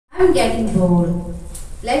I'm getting bored.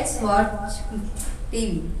 Let's watch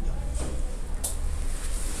TV.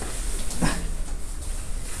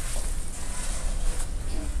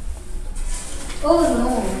 Oh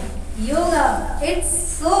no, yoga. It's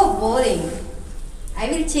so boring.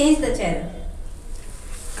 I will change the channel.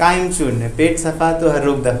 कायम शून्य पेट सफा तो हर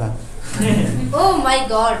रोग दफा. Oh my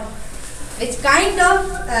god. Which kind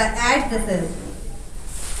of ad this is?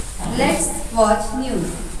 Let's watch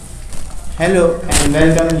news. Hello and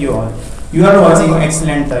welcome you all. You are watching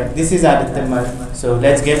Excellent Talk. This is Aditya. So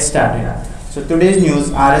let's get started. So today's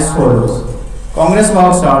news are as follows. Congress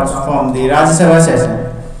walks out from the Rajya Sabha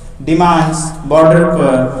session. Demands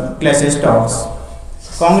border clashes talks.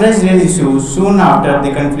 Congress raised issues soon after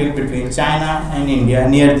the conflict between China and India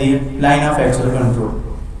near the line of actual control.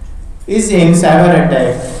 Is AIM cyber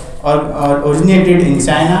attack or originated in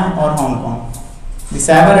China or Hong Kong? The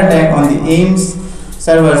cyber attack on the AIM's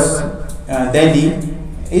servers, Delhi,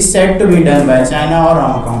 is said to be done by China or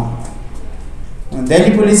Hong Kong.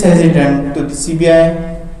 Delhi police has returned to the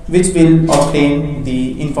CBI, which will obtain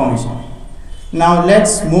the information. Now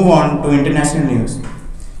let's move on to international news.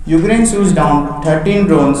 Ukraine shoots down 13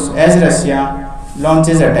 drones as Russia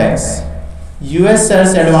launches attacks. US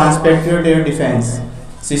sells advanced patriotic defense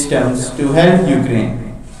systems to help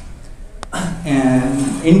Ukraine.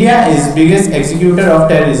 And India is biggest executor of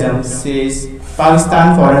terrorism, says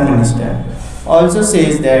Pakistan foreign minister. Also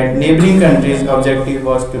says that neighboring countries' objective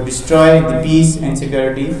was to destroy the peace and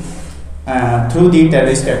security through the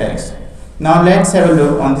terrorist attacks. Now let's have a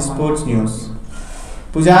look on the sports news.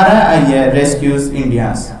 Pooja rescues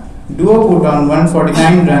India's. Duo put on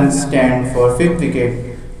 149 runs stand for 5th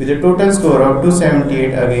wicket with a total score of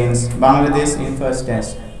 278 against Bangladesh in first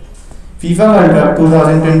test. FIFA World Cup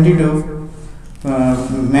 2022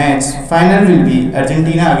 match final will be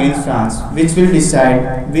Argentina against France, which will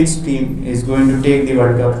decide which team is going to take the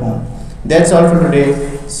World Cup home. That's all for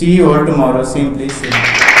today. See you all tomorrow. Same place, same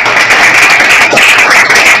time.